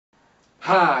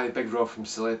Hi, Big Rob from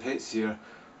Silly Pets here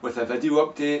with a video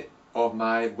update of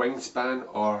my wingspan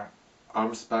or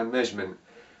arm span measurement.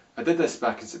 I did this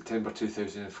back in September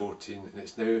 2014 and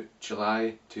it's now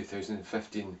July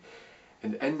 2015,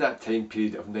 and in that time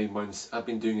period of 9 months I've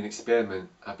been doing an experiment.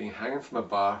 I've been hanging from a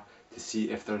bar to see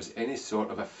if there's any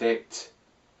sort of effect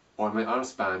on my arm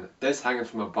span. Does hanging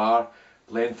from a bar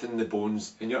lengthen the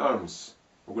bones in your arms?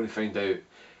 We're going to find out.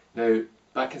 Now,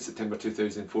 back in September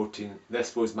 2014,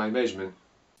 this was my measurement.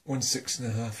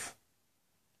 1.6.5,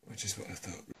 which is what I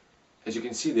thought. As you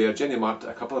can see there, Jenny marked it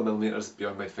a couple of millimetres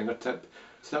beyond my fingertip,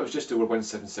 so that was just over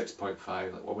 176.5,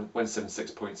 like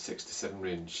 176.6 to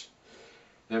range.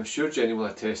 Now I'm sure Jenny will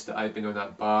attest that I've been on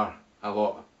that bar a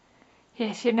lot.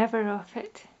 Yes, you're never off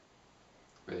it.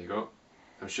 There you go.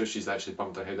 I'm sure she's actually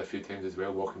bumped her head a few times as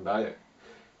well walking by it.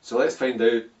 So let's find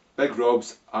out Big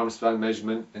Rob's arm span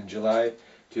measurement in July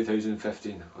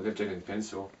 2015. I'll give Jenny the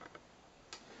pencil.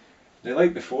 Now,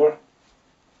 like before,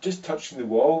 just touching the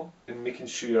wall and making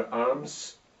sure your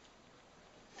arms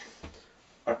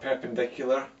are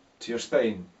perpendicular to your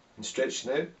spine and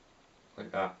stretching out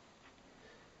like that.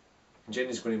 And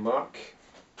Jenny's going to mark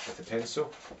with a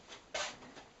pencil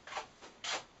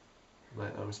my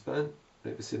arm span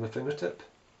right beside my fingertip,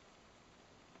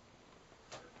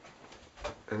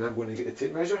 and I'm going to get the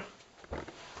tape measure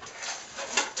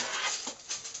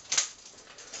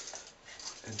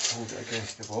and hold it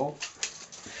against the wall.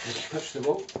 Just touch the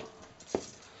wall.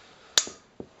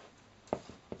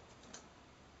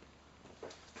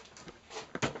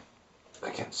 I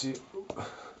can't see it.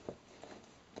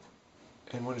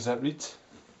 And what does that read?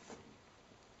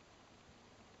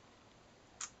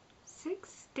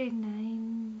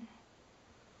 69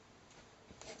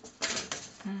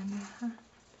 and a half.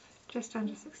 Just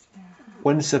under 69 and a half.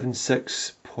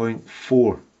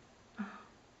 176.4.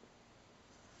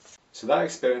 So that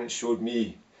experiment showed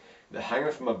me that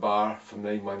hanging from a bar for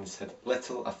 9 months had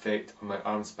little effect on my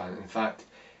arm span. In fact,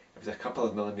 it was a couple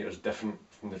of millimetres different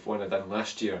from the one I done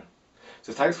last year.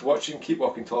 So thanks for watching. Keep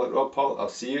walking tall like Rob Paul. I'll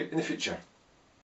see you in the future.